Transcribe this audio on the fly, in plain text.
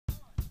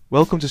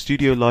Welcome to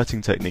Studio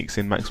Lighting Techniques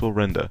in Maxwell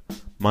Render.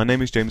 My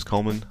name is James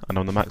Coleman and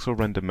I'm the Maxwell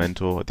Render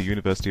Mentor at the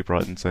University of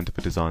Brighton Centre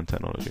for Design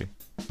Technology.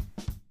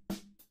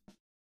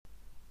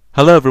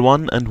 Hello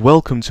everyone and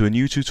welcome to a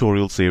new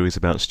tutorial series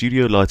about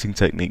studio lighting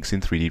techniques in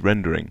 3D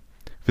rendering.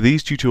 For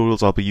these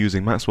tutorials I'll be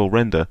using Maxwell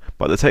Render,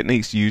 but the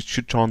techniques used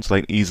should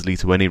translate easily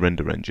to any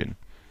render engine.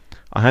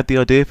 I had the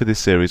idea for this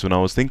series when I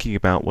was thinking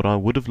about what I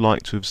would have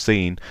liked to have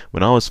seen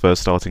when I was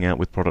first starting out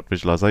with product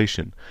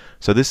visualization,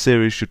 so this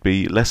series should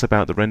be less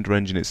about the render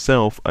engine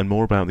itself and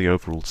more about the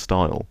overall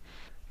style.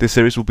 This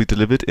series will be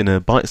delivered in a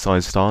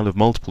bite-sized style of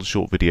multiple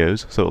short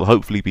videos, so it will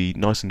hopefully be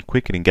nice and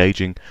quick and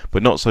engaging,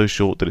 but not so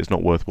short that it's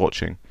not worth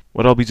watching.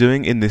 What I'll be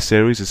doing in this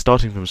series is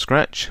starting from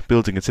scratch,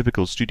 building a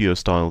typical studio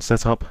style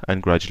setup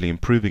and gradually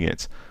improving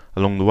it.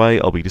 Along the way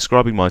I'll be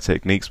describing my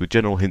techniques with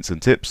general hints and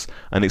tips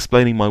and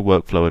explaining my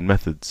workflow and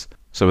methods.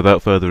 So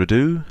without further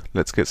ado,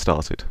 let's get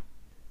started.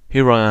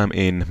 Here I am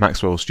in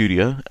Maxwell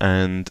Studio,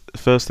 and the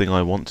first thing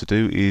I want to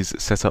do is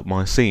set up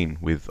my scene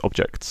with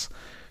objects.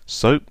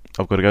 So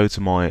I've got to go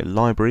to my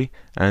library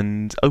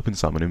and open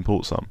some and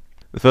import some.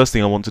 The first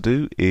thing I want to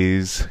do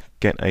is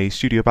get a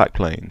studio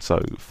backplane. So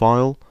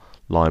File,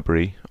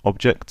 Library,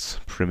 Objects,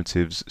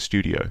 Primitives,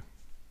 Studio.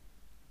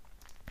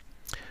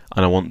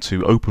 And I want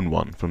to open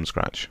one from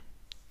scratch.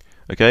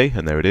 Okay,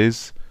 and there it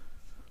is.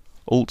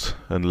 Alt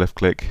and left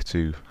click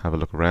to have a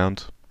look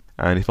around,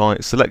 and if I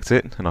select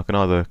it, and I can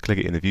either click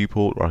it in the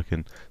viewport or I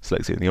can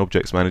select it in the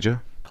objects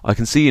manager, I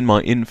can see in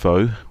my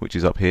info, which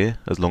is up here,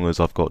 as long as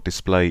I've got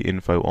display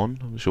info on,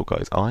 the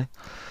shortcut is I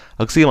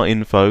can see in my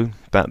info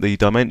that the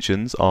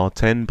dimensions are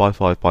 10 by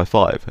 5 by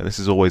 5, and this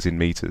is always in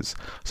meters.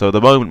 So at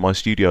the moment my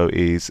studio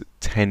is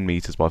 10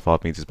 meters by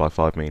 5 meters by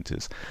 5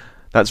 meters.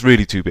 That's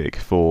really too big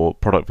for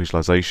product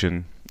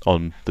visualization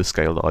on the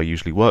scale that I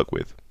usually work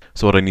with.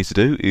 So what I need to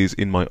do is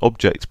in my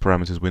object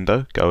parameters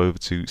window, go over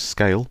to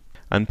scale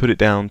and put it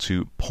down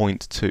to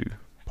 0.2.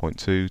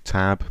 0.2,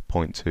 tab,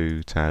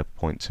 0.2, tab,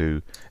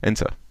 0.2,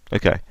 enter.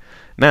 Okay,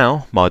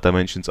 now my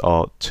dimensions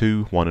are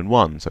 2, 1 and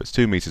 1, so it's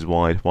 2 meters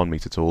wide, 1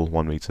 meter tall,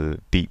 1 meter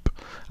deep,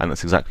 and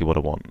that's exactly what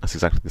I want. That's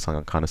exactly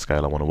the kind of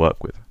scale I want to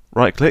work with.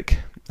 Right click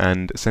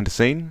and center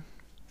scene,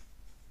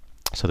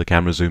 so the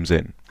camera zooms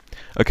in.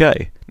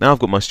 Okay, now I've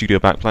got my studio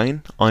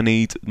backplane. I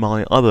need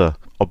my other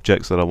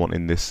objects that I want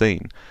in this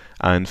scene.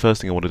 And first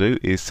thing I want to do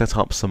is set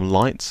up some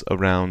lights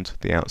around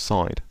the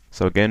outside.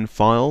 So again,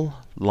 File,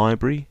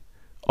 Library,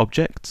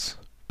 Objects,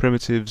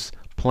 Primitives,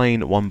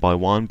 Plane 1 by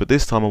 1, but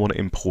this time I want to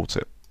import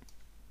it.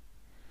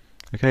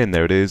 Okay, and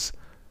there it is.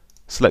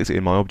 Select it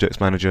in my Objects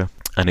Manager,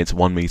 and it's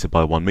 1 meter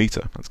by 1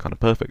 meter. That's kind of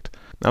perfect.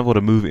 Now I've got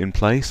to move it in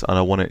place, and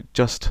I want it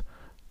just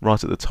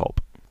right at the top.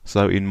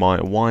 So in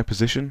my Y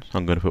position,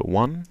 I'm going to put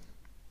 1.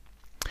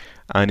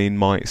 And in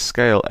my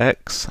scale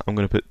X, I'm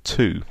going to put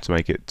 2 to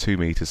make it 2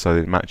 meters so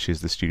that it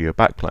matches the studio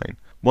backplane.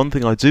 One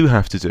thing I do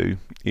have to do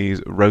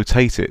is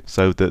rotate it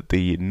so that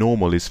the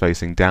normal is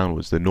facing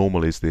downwards. The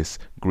normal is this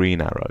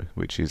green arrow,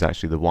 which is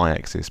actually the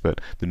Y-axis,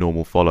 but the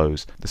normal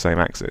follows the same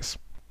axis.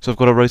 So I've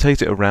got to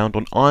rotate it around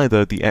on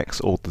either the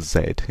X or the Z.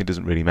 It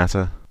doesn't really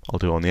matter. I'll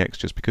do it on the X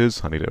just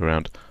because I need it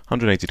around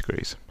 180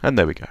 degrees. And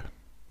there we go.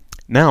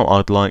 Now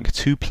I'd like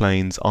 2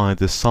 planes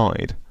either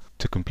side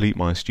to complete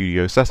my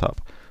studio setup.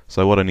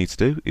 So what I need to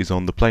do is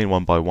on the plane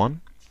 1 by 1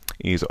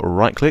 is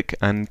right click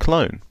and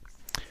clone,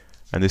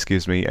 and this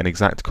gives me an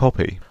exact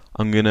copy.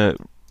 I'm going to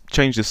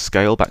change the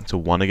scale back to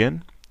 1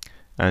 again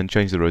and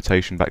change the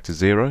rotation back to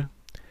 0,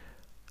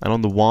 and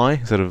on the Y,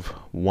 instead of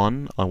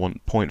 1 I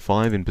want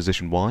 0.5 in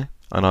position Y,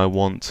 and I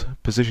want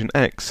position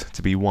X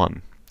to be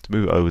 1 to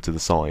move it over to the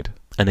side.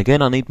 And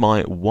again I need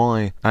my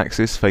Y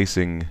axis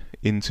facing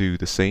into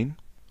the scene,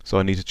 so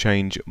I need to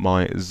change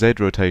my Z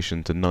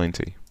rotation to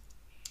 90.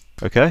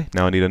 Okay,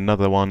 now I need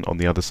another one on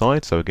the other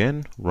side, so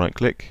again, right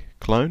click,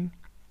 clone,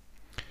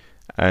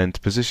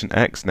 and position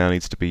X now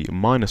needs to be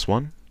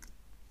 -1,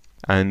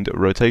 and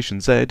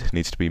rotation Z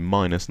needs to be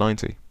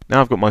 -90.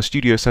 Now I've got my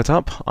studio set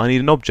up, I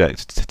need an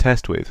object to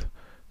test with,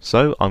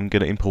 so I'm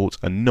going to import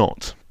a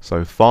knot.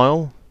 So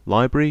File,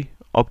 Library,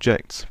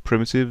 Objects,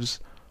 Primitives,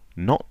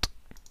 Knot,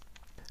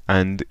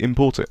 and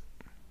import it.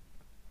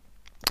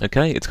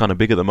 Okay, it's kind of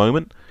big at the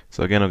moment,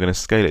 so again I'm going to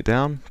scale it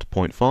down to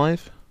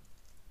 0.5.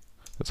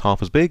 That's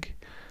half as big,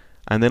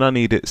 and then I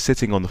need it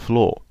sitting on the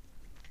floor.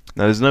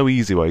 Now there's no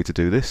easy way to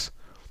do this,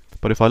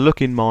 but if I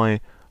look in my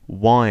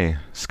Y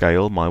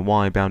scale, my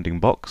Y bounding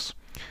box,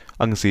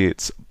 I can see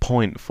it's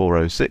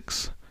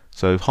 0.406,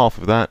 so half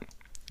of that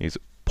is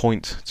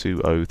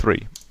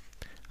 0.203,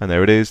 and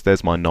there it is,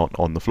 there's my knot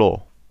on the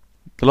floor.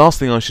 The last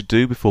thing I should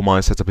do before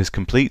my setup is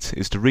complete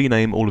is to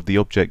rename all of the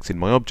objects in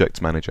my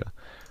Objects Manager.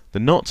 The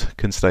knot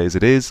can stay as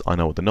it is, I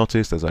know what the knot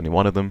is, there's only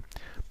one of them,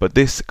 but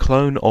this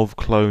clone of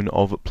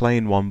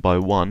plane 1 by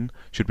 1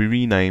 should be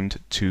renamed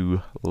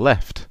to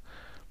left.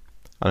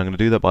 And I'm going to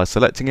do that by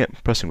selecting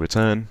it, pressing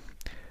return,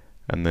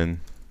 and then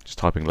just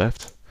typing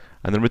left,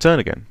 and then return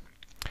again.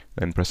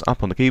 Then press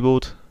up on the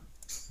keyboard,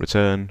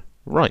 return,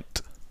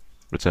 right,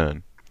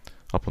 return,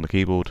 up on the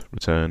keyboard,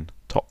 return,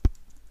 top,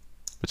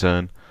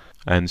 return,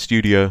 and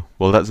studio,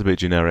 well that's a bit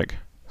generic,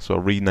 so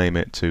I'll rename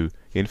it to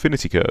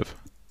infinity curve,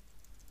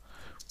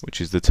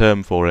 which is the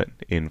term for it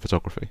in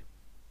photography.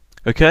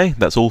 Okay,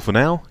 that's all for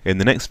now. In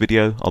the next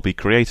video I'll be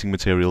creating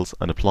materials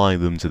and applying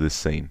them to this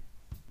scene.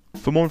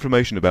 For more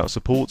information about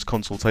support,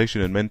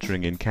 consultation and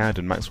mentoring in CAD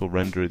and Maxwell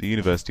Render at the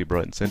University of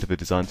Brighton Centre for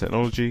Design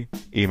Technology,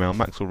 email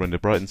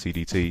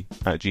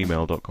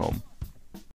maxwellrenderbrightoncdt@gmail.com.